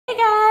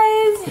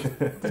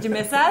Did you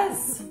miss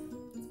us?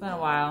 It's been a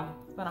while.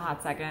 It's been a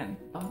hot second.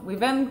 We've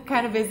been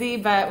kind of busy,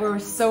 but we're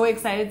so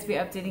excited to be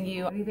updating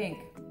you. What do you think?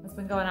 What's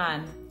been going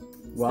on?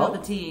 Spill the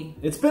tea.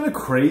 It's been a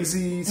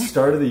crazy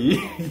start of the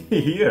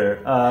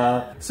year.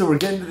 So we're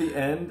getting to the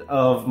end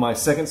of my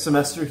second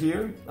semester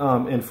here,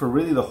 and for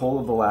really the whole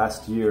of the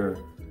last year,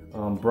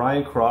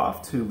 Brian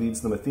Croft, who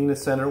leads the Mathena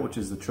Center, which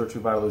is the church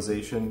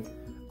revitalization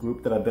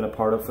group that I've been a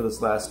part of for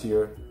this last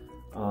year,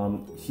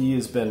 he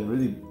has been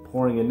really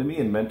pouring into me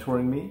and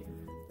mentoring me.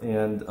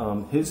 And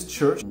his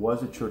church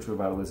was a church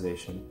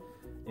revitalization,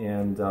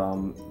 and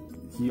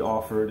he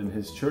offered, and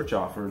his church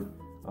offered,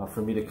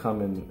 for me to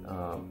come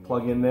and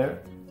plug in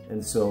there.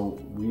 And so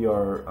we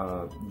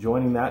are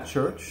joining that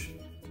church.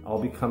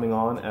 I'll be coming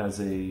on as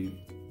a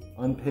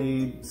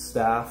unpaid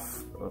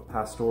staff,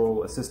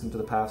 pastoral assistant to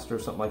the pastor,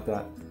 something like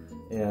that.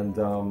 And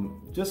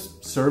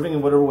just serving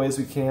in whatever ways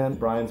we can.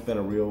 Brian's been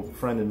a real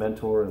friend and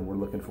mentor, and we're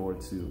looking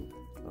forward to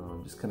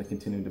just kind of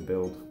continuing to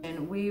build.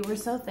 And we were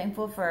so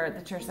thankful for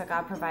the church that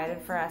God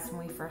provided for us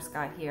when we first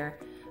got here.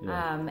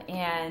 Yeah.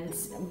 And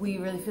we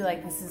really feel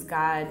like this is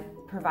God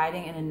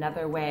providing in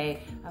another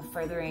way of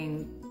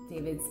furthering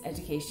David's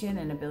education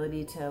and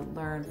ability to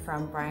learn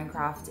from Brian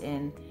Croft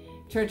in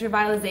church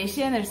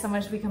revitalization. There's so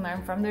much we can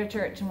learn from their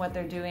church and what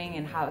they're doing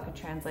and how it could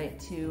translate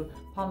to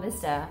Palm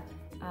Vista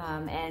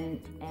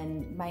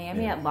and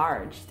Miami at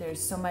large.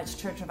 There's so much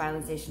church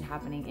revitalization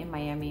happening in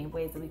Miami,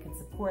 ways that we can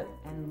support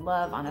and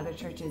love on other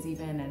churches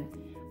even,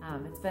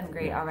 and it's been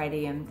great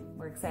already, and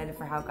we're excited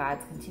for how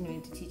God's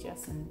continuing to teach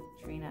us and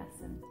train us.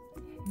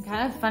 And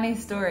kind of funny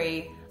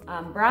story,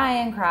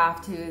 Brian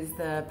Croft, who is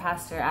the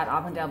pastor at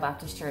Auburndale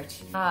Baptist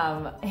Church,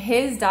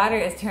 his daughter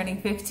is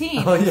turning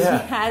 15. Oh, yeah.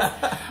 She has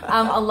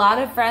a lot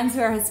of friends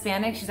who are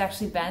Hispanic. She's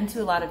actually been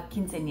to a lot of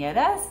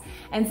quinceañeras.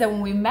 And so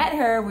when we met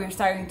her, we were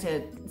starting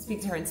to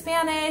speak to her in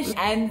Spanish.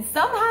 And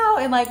somehow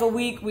in like a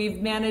week, we've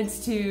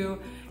managed to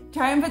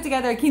try and put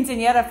together a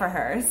quinceañera for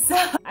her. So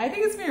I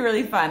think it's gonna be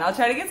really fun. I'll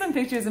try to get some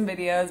pictures and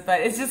videos,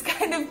 but it's just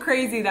kind of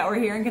crazy that we're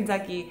here in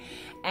Kentucky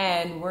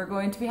and we're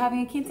going to be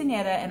having a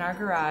quinceañera in our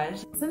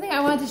garage. Something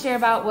I wanted to share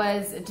about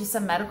was just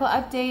some medical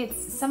updates.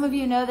 Some of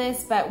you know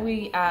this, but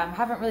we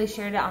haven't really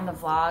shared it on the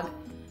vlog.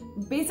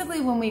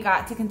 Basically, when we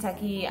got to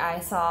Kentucky, I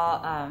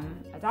saw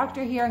a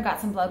doctor here and got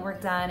some blood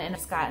work done, and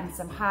just gotten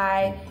some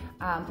high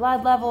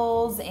blood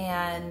levels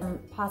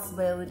and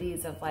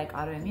possibilities of like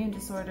autoimmune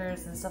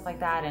disorders and stuff like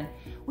that. And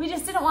we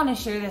just didn't want to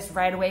share this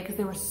right away because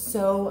there were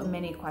so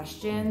many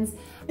questions,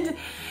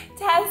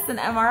 tests and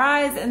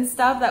MRIs and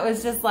stuff that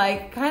was just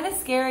like kind of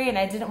scary, and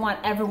I didn't want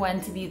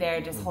everyone to be there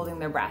just holding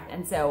their breath.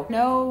 And so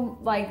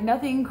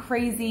nothing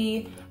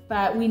crazy,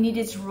 but we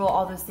needed to rule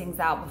all those things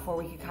out before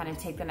we could kind of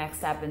take the next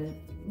step and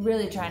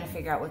really trying to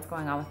figure out what's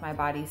going on with my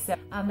body. So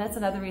that's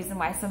another reason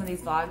why some of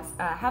these vlogs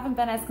haven't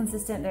been as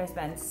consistent. There's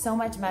been so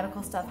much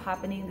medical stuff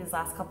happening these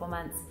last couple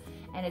months,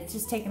 and it's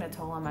just taken a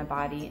toll on my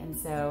body. And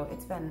so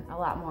it's been a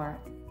lot more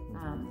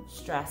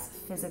stress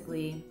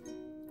physically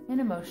and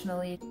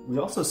emotionally. We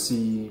also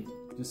see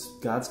just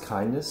God's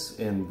kindness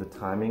and the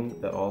timing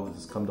that all this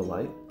has come to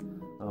light,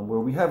 where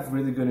we have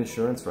really good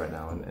insurance right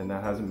now, and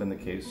that hasn't been the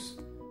case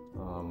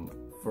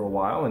for a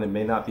while, and it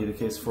may not be the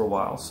case for a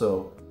while.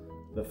 So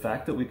the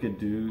fact that we could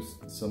do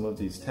some of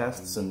these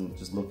tests and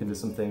just look into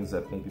some things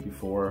that maybe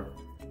before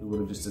we would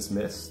have just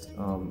dismissed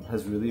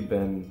has really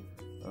been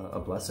a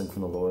blessing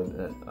from the Lord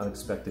and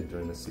unexpected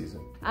during this season.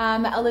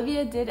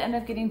 Olivia did end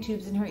up getting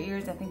tubes in her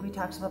ears. I think we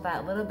talked about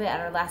that a little bit at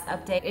our last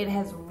update. It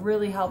has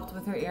really helped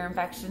with her ear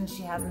infections.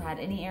 She hasn't had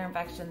any ear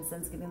infections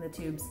since getting the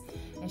tubes,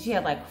 and she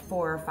had like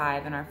 4 or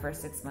 5 in our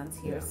first 6 months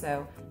here. Yeah.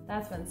 So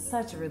that's been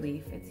such a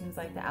relief. It seems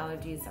like the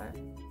allergies are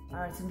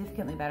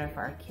significantly better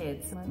for our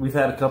kids. We've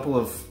had a couple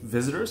of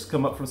visitors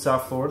come up from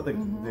South Florida.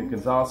 The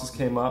Gonzalez's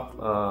came up,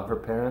 her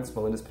parents,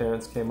 Melinda's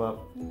parents came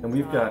up, and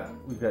we've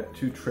got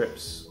 2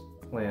 trips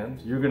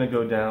planned. You're gonna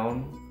go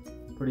down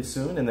pretty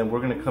soon, and then we're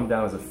gonna come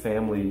down as a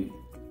family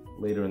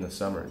later in the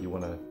summer. You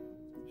wanna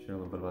share a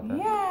little bit about that?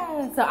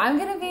 Yeah, so I'm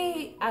gonna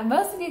be,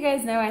 most of you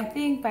guys know I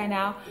think by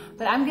now,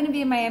 but I'm gonna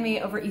be in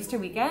Miami over Easter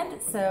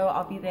weekend, so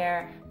I'll be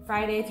there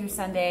Friday through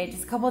Sunday,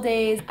 just a couple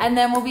days, and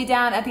then we'll be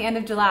down at the end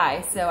of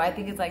July. So I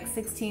think it's like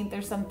 16th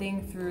or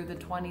something through the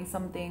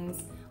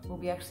 20-somethings. We'll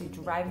be actually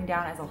driving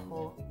down as a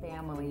whole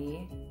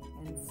family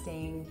and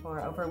staying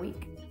for over a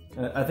week.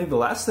 I think the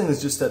last thing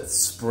is just that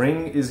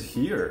spring is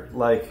here.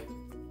 Like,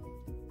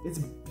 it's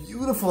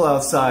beautiful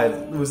outside.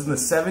 It was in the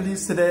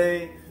 70s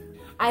today.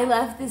 I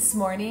left this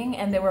morning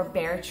and there were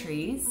bare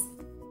trees.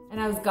 And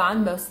I was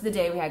gone most of the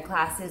day. We had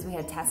classes, we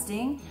had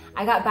testing.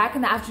 I got back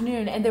in the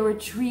afternoon and there were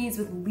trees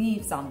with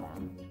leaves on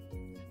them.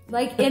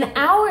 Like in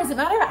hours,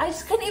 I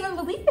just couldn't even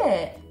believe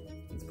it.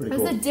 It's pretty cool.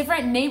 It was a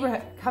different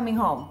neighborhood coming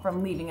home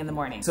from leaving in the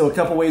morning. So a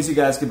couple ways you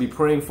guys could be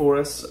praying for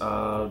us.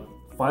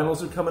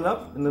 Finals are coming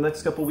up in the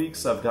next couple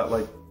weeks. I've got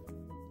like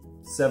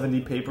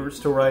 70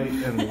 papers to write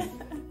and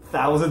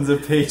thousands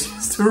of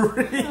pages to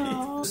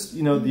read.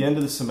 You know, the end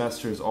of the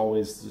semester is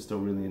always just a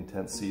really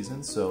intense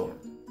season. So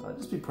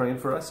just be praying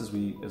for us as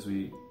we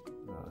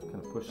kind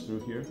of push through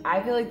here.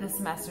 I feel like this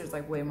semester is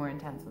like way more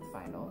intense with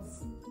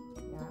finals.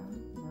 Yeah,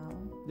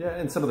 no. Yeah,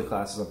 and some of the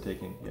classes I'm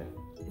taking, yeah.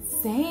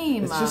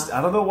 Same. It's just,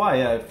 I don't know why,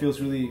 yeah, it feels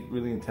really,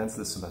 really intense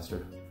this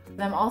semester.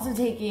 And I'm also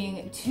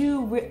taking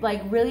two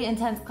really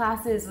intense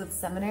classes with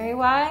seminary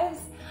wives.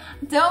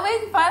 Don't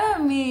make fun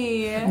of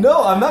me.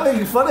 No, I'm not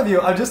making fun of you.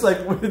 I'm just like,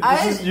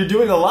 you're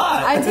doing a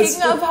lot. I'm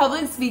taking a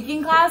public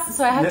speaking class,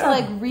 so I have to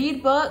like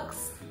read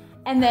books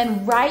and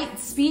then write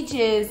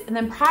speeches and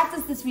then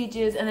practice the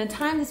speeches and then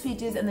time the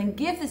speeches and then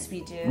give the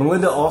speeches.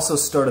 Melinda also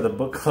started a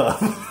book club.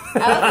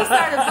 I also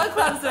started a book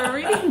club, so we're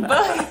reading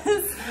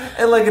books.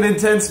 And like an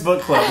intense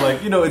book club.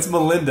 Like, you know, it's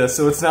Melinda,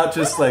 so it's not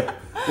just like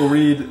we'll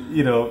read,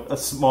 you know, a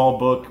small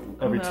book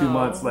every 2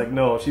 months. Like,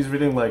 no, she's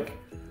reading like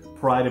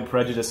Pride and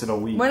Prejudice in a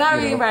week. We're not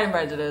reading Pride and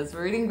Prejudice.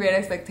 We're reading Great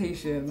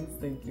Expectations.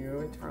 Thank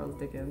you, Charles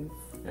Dickens.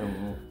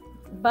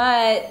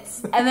 But,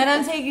 and then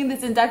I'm taking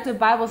this inductive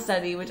Bible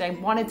study, which I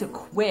wanted to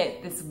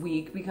quit this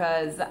week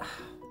because,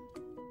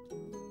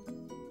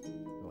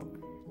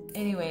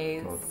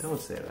 anyways. Oh,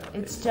 don't say that.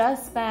 It's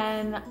just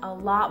been a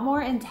lot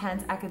more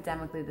intense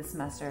academically this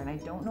semester, and I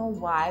don't know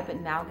why, but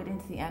now getting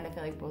to the end, I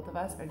feel like both of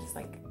us are just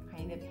like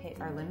kind of hit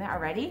our limit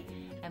already,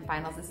 and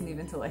finals isn't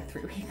even until like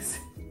 3 weeks.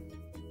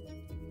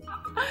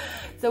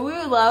 So we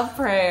would love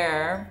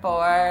prayer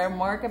for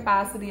more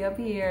capacity up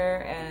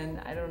here and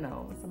I don't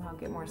know, somehow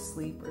get more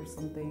sleep or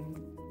something.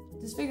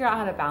 Just figure out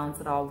how to balance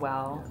it all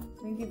well.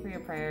 Thank you for your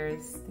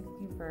prayers.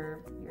 Thank you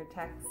for your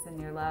texts and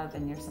your love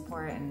and your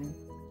support, and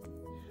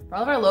for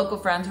all of our local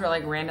friends who are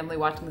like randomly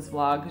watching this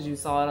vlog because you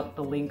saw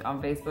the link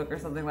on Facebook or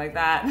something like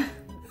that.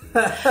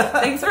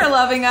 Thanks for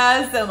loving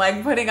us and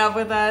like putting up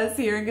with us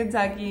here in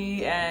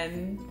Kentucky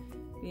and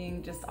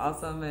being just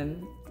awesome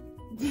and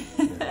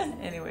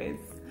anyways.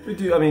 We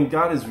do. I mean,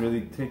 God is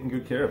really taking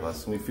good care of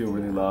us, and we feel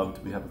really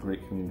loved. We have a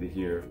great community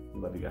here.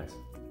 We love you guys.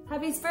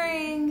 Happy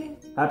spring!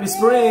 Happy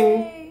spring!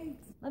 Yay.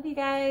 Love you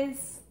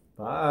guys.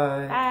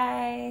 Bye.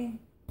 Bye.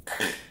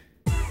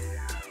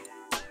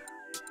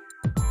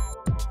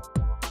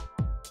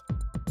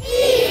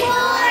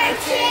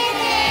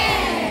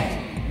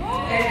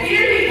 And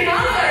here he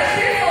comes, our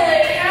cheerful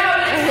lady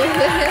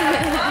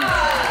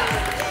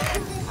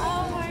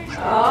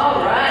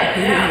All right.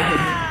 Yeah.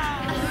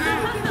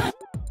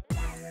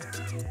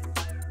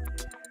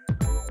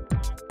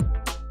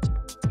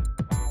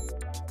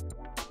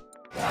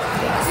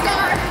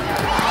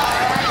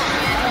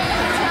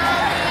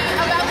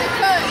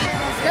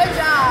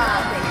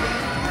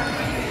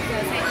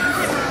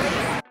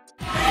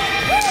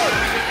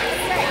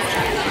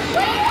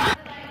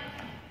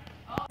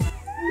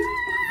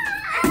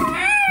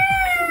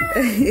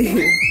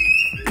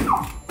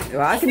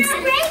 Well,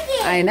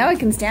 I know it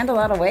can stand a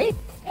lot of weight.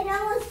 It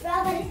almost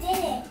fell, but it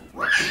didn't.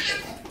 What is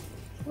it?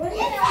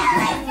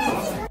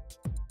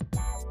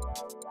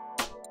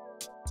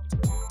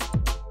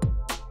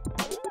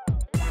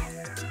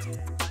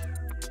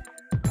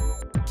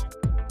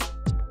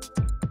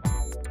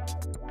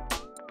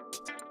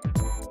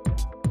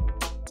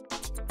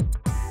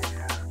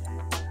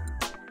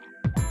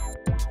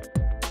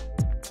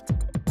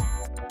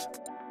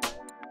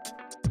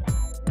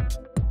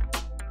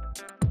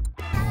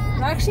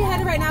 We're actually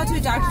headed right now to a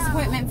doctor's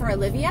appointment for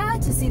Olivia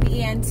to see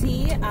the ENT,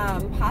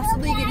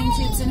 possibly getting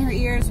tubes in her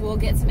ears. We'll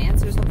get some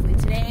answers hopefully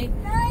today.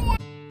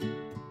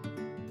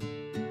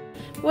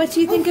 What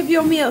do you think of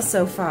your meal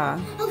so far?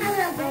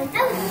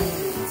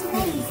 It's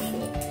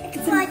amazing.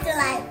 It's quite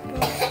delightful.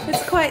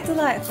 It's quite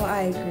delightful,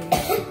 I agree.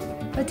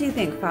 What do you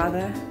think,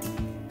 Father?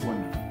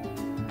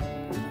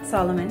 Wonderful.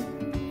 Solomon?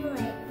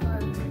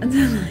 Delightful.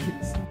 Delightful.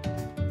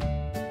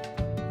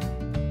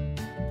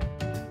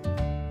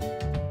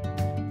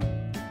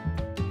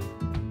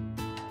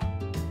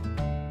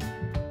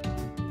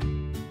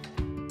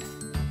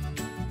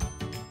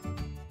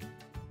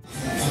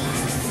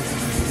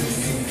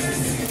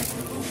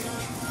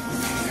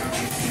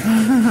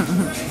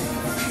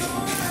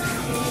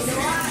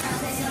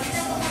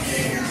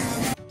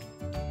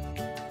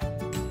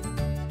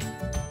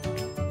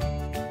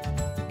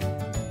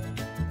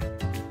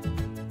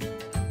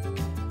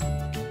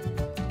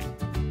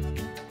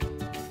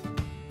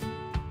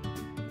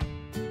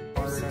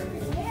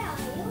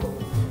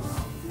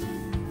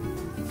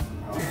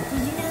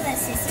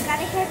 Got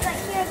a haircut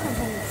here, come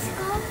from the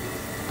school.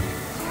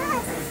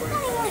 Yes,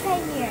 got a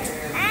haircut here.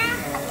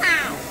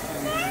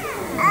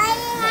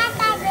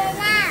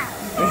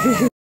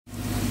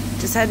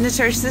 Just heading to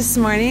church this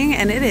morning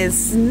and it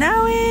is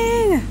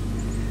snowing.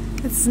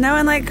 It's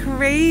snowing like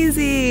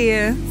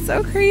crazy.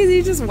 So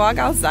crazy, just walk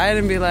outside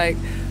and be like,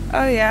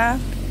 oh yeah,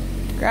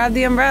 grab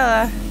the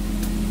umbrella.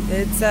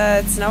 It's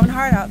snowing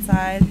hard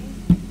outside.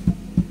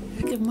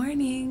 Good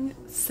morning.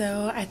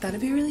 So I thought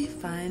it'd be really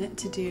fun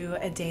to do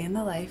a day in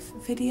the life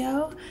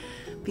video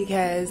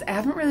because I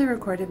haven't really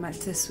recorded much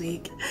this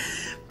week.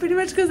 Pretty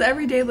much because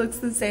every day looks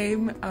the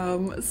same,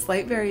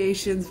 slight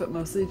variations, but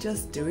mostly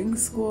just doing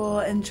school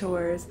and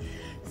chores.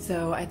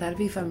 So I thought it'd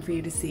be fun for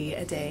you to see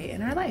a day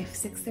in our life,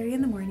 6:30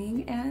 in the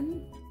morning,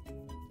 and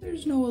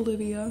There's no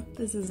Olivia.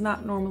 This is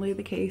not normally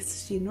the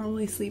case. She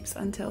normally sleeps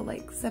until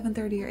like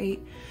 7:30 or 8,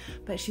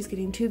 but she's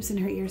getting tubes in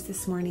her ears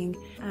this morning.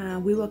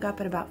 We woke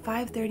up at about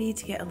 5:30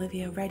 to get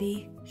Olivia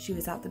ready. She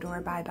was out the door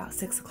by about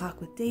 6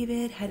 o'clock with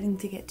David, heading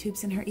to get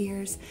tubes in her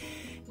ears,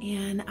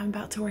 and I'm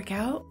about to work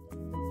out.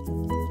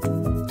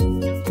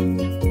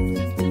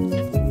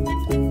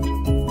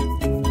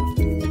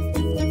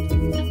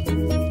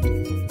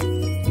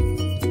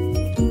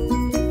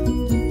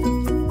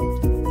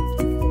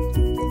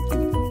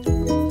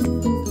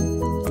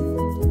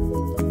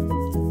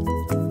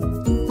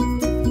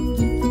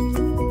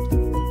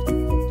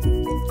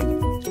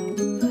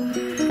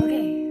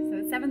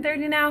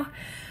 Now.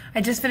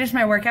 I just finished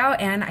my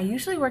workout, and I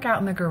usually work out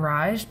in the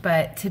garage,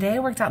 but today I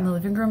worked out in the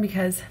living room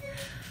because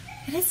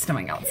it is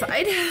snowing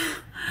outside.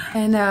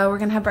 And we're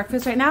gonna have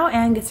breakfast right now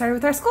and get started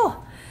with our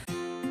school.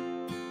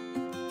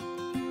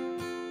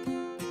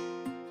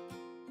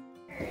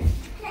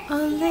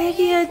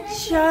 Olivia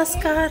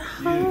just got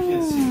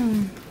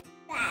home.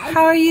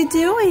 How are you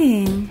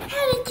doing?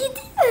 How did you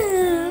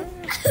do?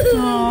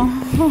 Oh.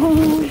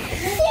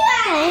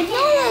 Yeah,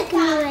 don't look at me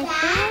like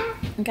that.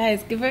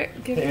 Guys, give her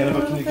Hey, a Annabelle,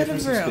 little can you bit give her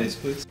of some room. space,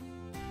 please?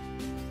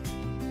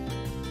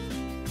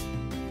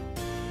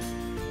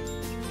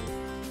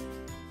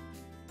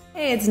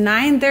 Hey, it's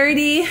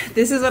 9:30.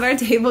 This is what our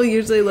table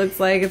usually looks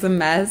like. It's a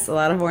mess, a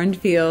lot of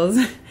orange peels.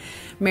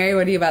 Mary,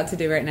 what are you about to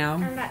do right now?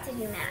 I'm about to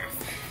do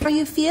math. How are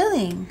you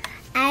feeling?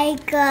 I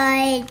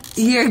got.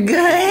 You're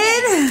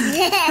good?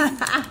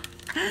 Yeah.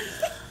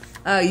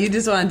 Oh, you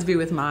just wanted to be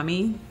with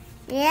mommy?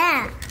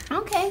 Yeah.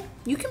 Okay,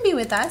 you can be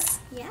with us.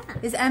 Yeah.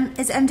 Is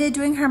MJ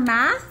doing her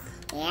math?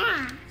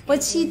 Yeah.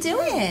 What's she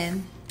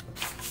doing?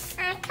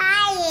 I'm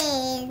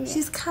crying.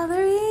 She's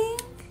coloring?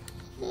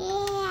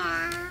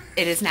 Yeah.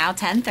 It is now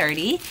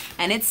 10:30,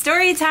 and it's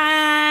story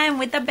time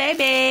with the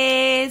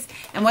babies.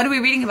 And what are we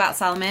reading about,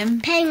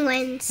 Solomon?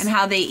 Penguins. And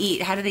how they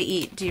eat. How do they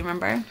eat? Do you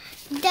remember?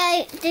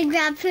 They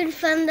grab food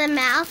from the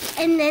mouth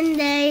and then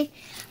they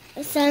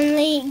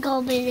suddenly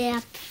gulp it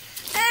up.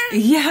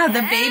 Yeah,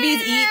 the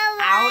babies eat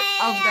out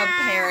of the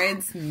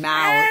parents'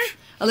 mouth.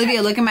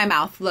 Olivia, look in my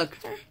mouth. Look.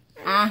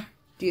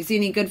 Do you see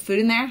any good food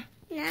in there?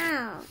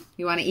 No.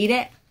 You want to eat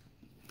it?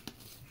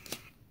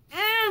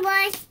 I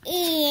want to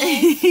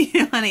eat.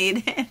 You want to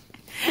eat it?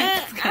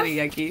 It's kind of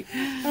yucky.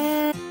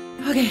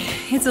 Okay,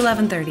 it's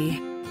 11:30.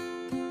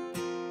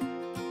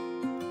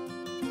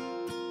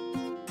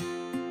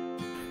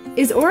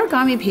 Is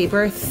origami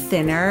paper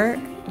thinner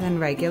than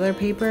regular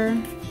paper?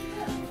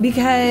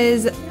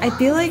 Because I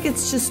feel like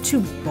it's just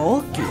too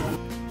bulky.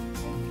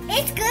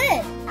 It's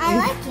good. I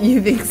like it. You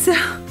think so?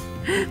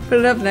 Put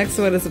it up next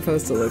to what it's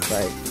supposed to look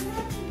like.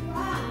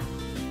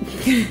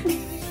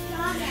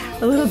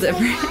 A little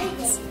different. Look how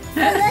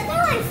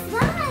it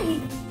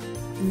flies.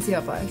 Let me see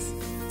how it flies.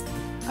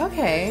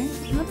 Okay,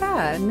 not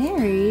bad.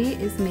 Mary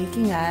is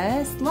making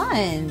us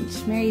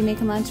lunch. Mary, you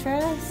making lunch for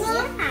us?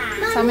 Yeah.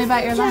 Tell me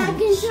about your lunch. I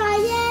can try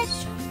it.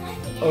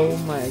 Oh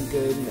my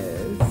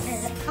goodness.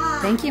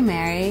 Thank you,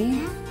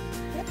 Mary.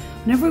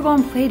 Whenever we go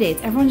on play dates,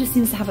 everyone just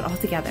seems to have it all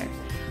together.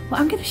 Well,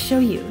 I'm gonna show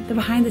you the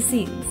behind the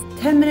scenes.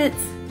 10 minutes,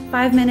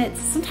 5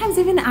 minutes, sometimes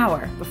even an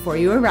hour before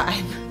you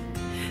arrive.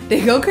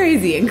 They go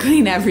crazy and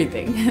clean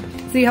everything.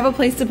 So you have a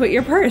place to put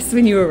your purse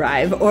when you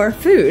arrive, or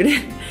food.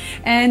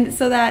 And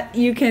so that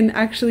you can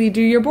actually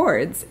do your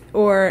boards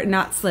or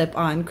not slip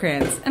on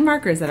crayons and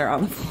markers that are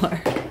on the floor.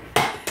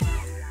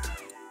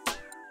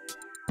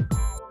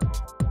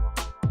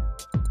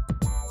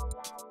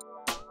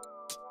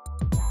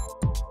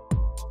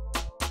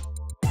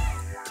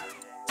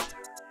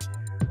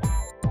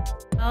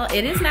 Well,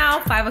 it is now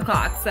 5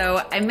 o'clock,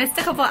 so I missed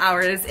a couple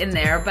hours in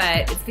there,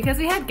 but it's because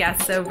we had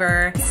guests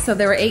over. So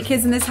there were 8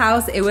 kids in this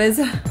house. It was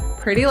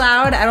pretty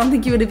loud. I don't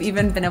think you would have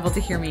even been able to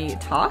hear me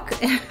talk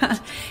if I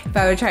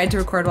would have tried to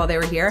record while they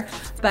were here.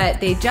 But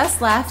they just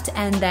left,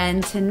 and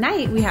then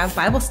tonight we have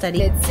Bible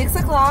study. It's 6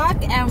 o'clock,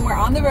 and we're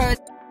on the road.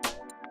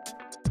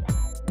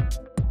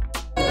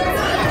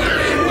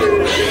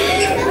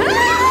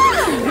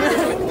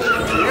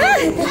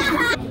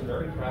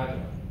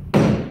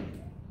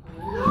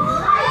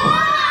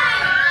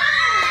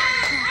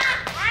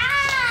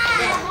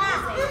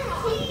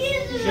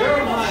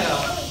 Jeremiah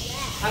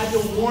had to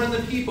warn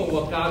the people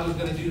what God was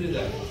going to do to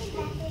them.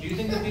 Do you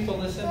think the people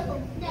listened?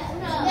 No.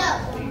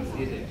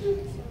 They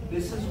didn't.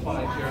 This is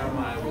why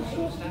Jeremiah was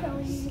so sad.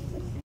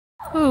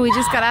 Oh, we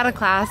just got out of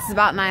class. It's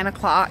about 9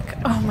 o'clock.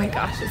 Oh my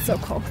gosh, it's so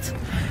cold.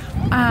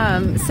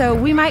 So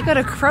we might go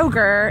to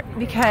Kroger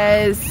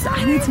because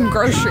I need some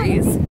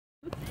groceries.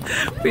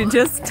 We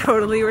just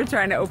totally were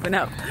trying to open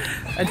up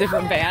a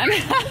different van.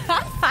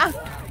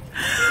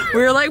 We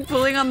were like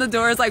pulling on the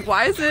doors like,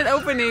 why isn't it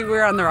opening? We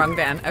were on the wrong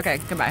van. Okay,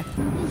 goodbye.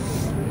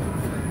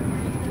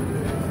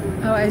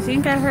 Oh, I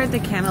think I heard the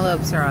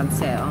cantaloupes are on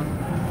sale.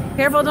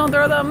 Careful, don't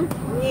throw them.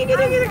 It's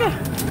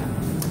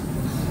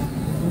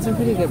a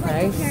pretty good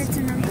price.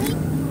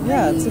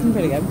 Yeah, it's looking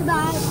pretty good.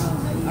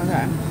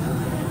 Okay.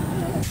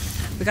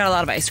 We got a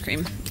lot of ice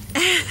cream.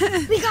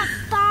 We got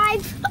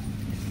 5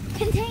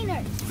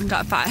 containers. We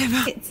got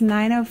 5. It's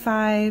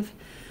 9:05.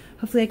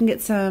 hopefully I can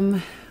get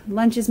some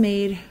lunches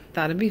made.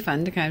 Thought it'd be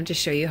fun to kind of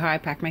just show you how I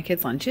pack my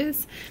kids'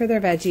 lunches for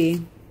their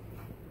veggie.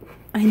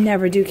 I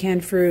never do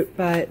canned fruit,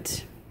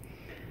 but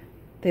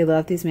they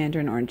love these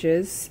mandarin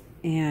oranges.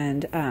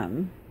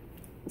 And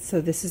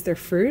so this is their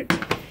fruit.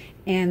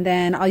 And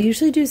then I'll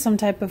usually do some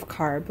type of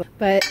carb.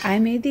 But I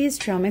made these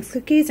trail mix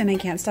cookies and I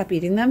can't stop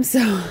eating them, so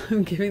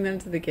I'm giving them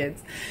to the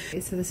kids.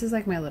 Okay, so this is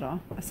like my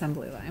little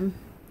assembly line.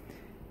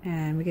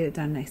 And we get it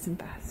done nice and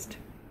fast.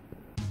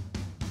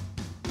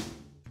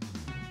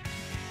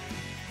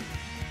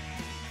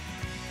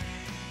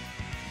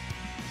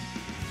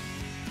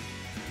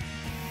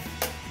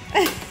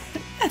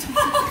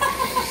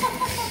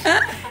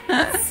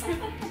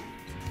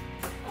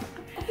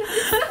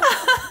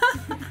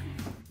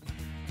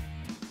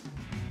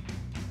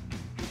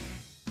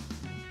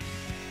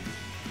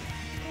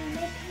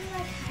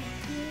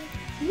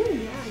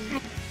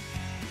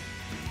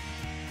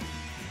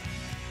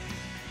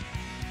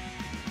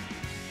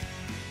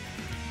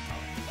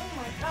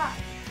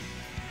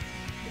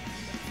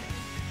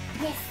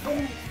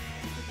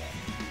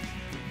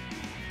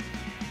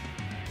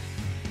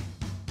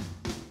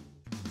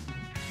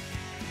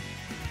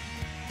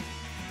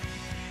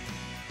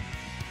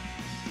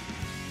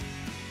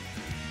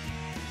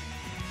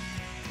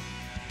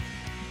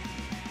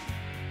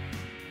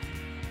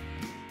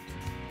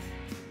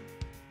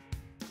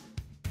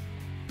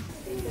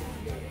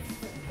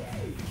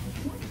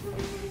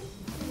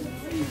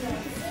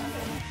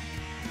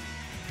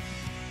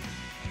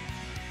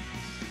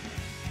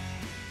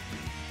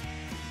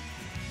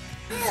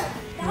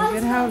 Look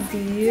at how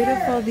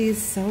beautiful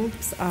these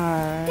soaps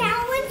are.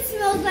 That one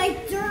smells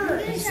like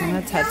dirt. I just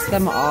want to touch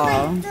them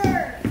all.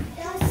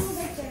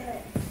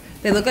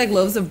 They look like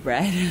loaves of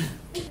bread.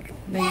 They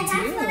That's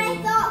do. what I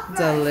thought.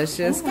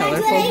 Delicious, That's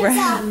what colorful I bread.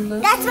 thought.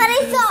 That's what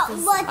I thought.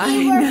 What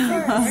they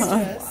were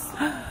first.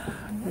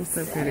 They're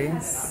so pretty.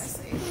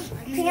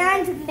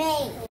 And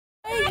bake.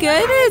 My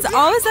goodness,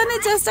 all of a sudden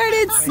it just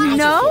started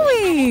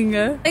snowing.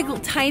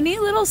 Like tiny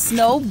little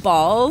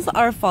snowballs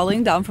are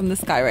falling down from the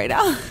sky right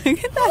now.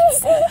 Look at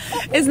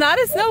that. It's not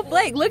a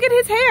snowflake. Look at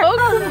his hair.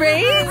 Oh,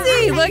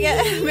 crazy. Look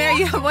at Mary,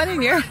 you have one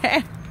in your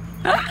hair.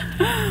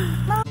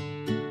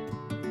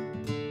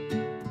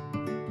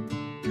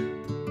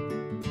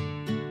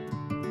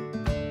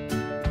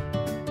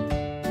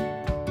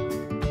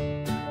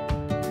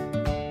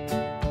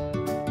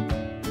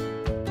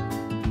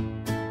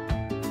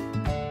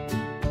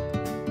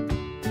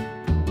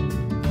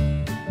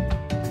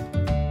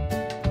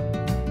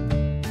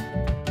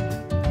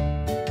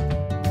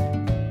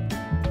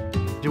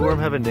 Does your worm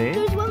have a name?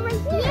 There's one right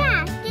here.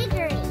 Yeah,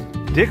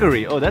 Diggory.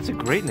 Diggory. Oh, that's a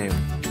great name.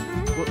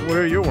 What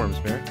are your worms,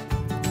 Mary?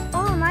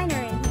 All mine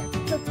are in here.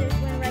 Look, there's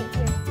one right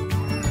here.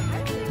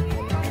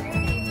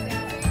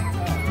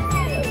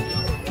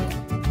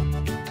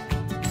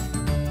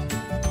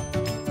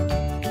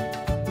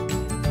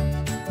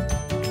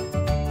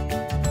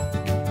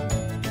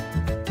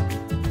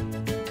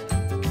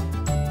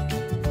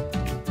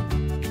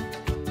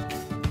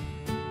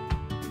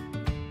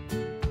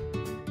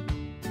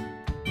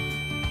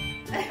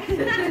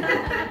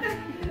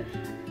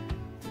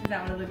 Is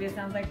that what Olivia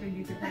sounds like when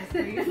you do her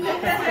squeeze?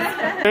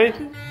 Mary?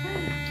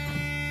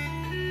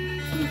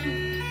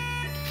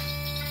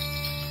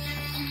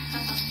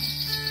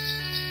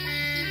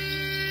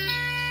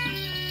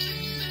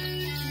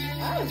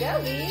 Oh,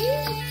 Joey!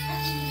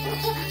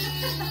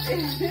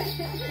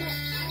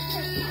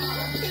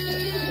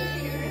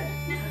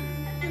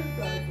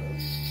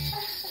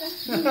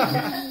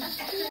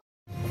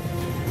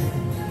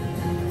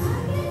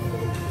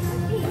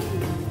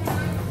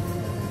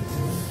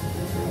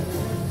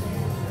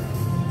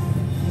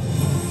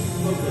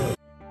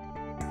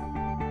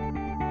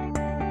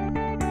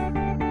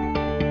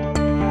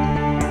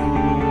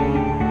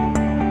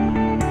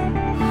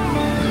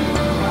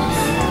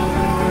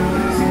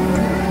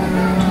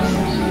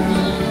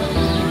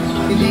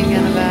 You think,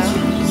 Annabelle?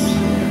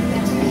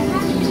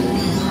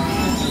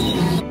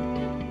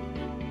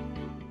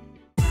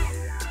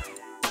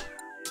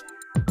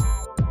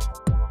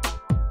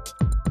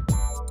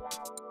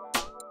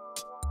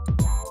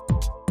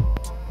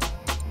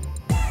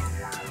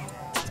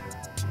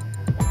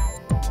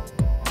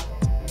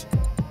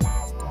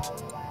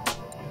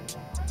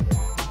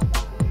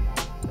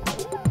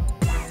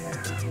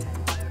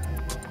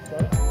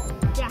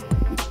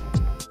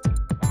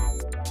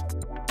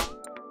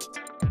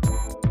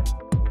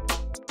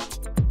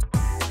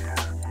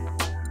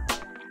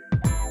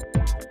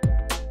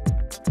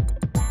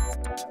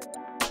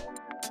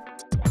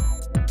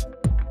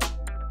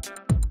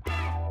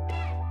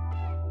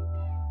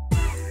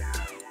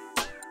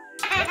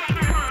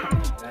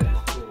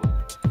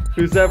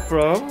 Who's that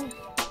from?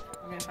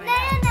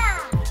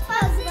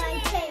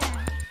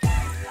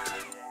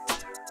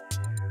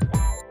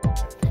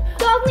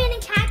 Dogman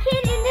and Cat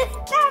Kid in this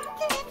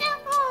basket.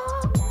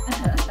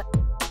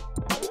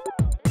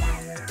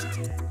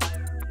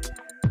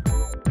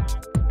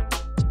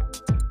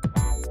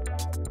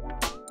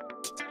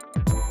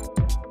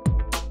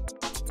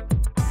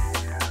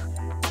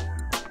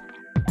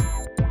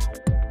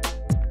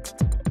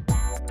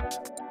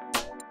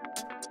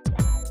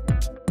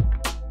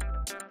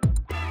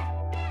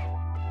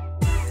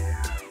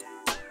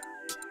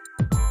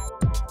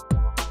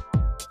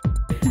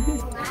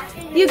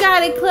 You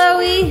got it,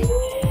 Chloe.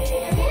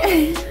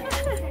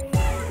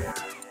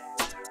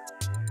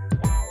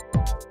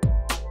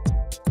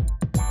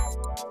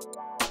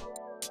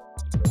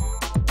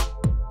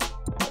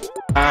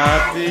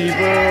 Happy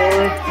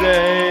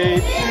birthday.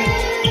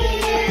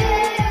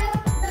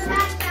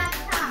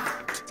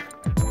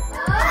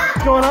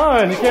 What's going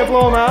on? You can't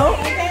blow them out?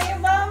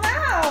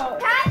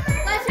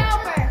 Let's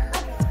help her.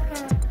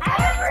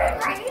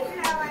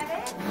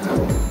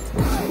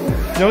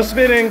 No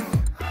spitting.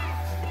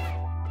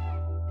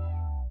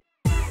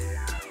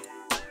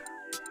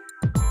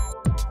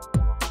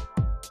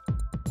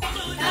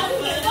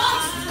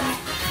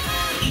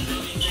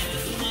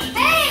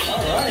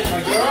 Alright,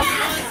 my girl.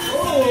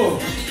 Oh!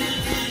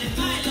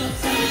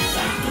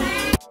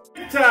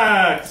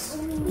 Tax!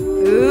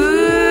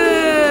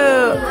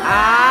 Ooh.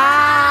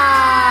 Ah.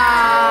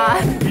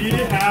 We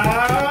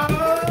have...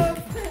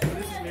 What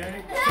is it,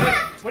 Mary?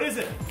 What is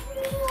it? A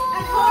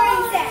corn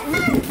set.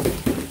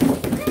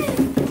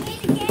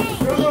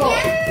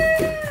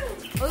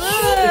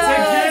 It's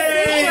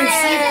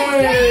a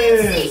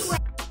game!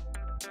 Sequence!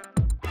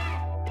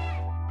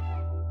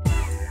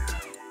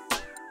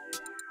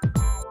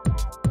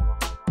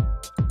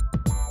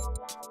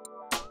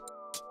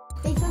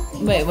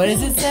 Wait, what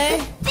does it say?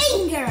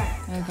 Finger.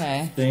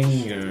 Okay.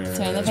 Finger.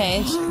 Turn the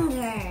page.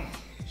 Finger.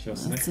 Show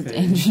us the next It's a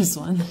page. dangerous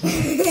one.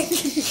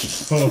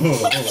 Oh,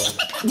 hold on.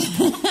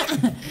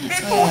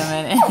 Wait a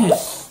minute.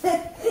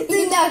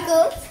 The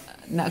knuckles.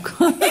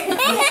 Knuckle.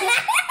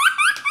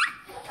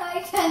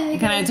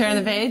 Can I turn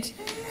the page?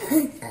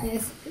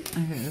 Yes.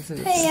 Okay, this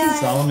is.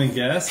 Solomon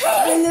guess?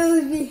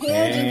 Damn.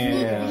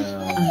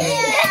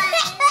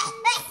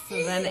 So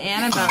then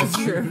Annabelle's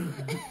drew.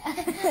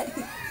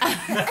 I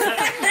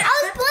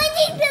was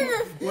pointing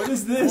to What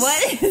is this? What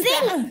is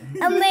that?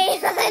 a man.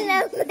 A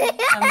man.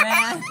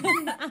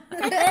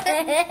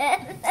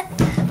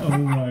 Oh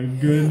my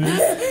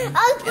goodness. I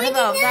was pointing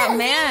about to that his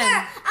man?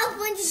 finger. I was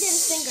pointing to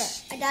his finger.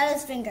 I got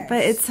his finger.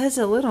 But it's such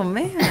a little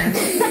man.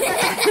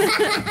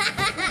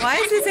 Why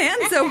is his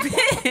hand so big?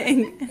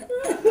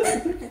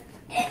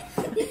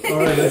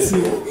 Alright, let's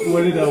see.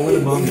 What did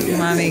Mom do?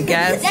 Mommy,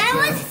 guess. That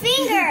was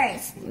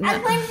fingers. I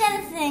pointed at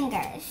his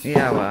fingers.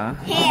 Yeah, well.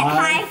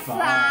 High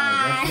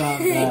five. That's not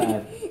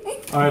bad.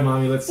 Alright,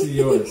 Mommy, let's see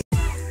yours.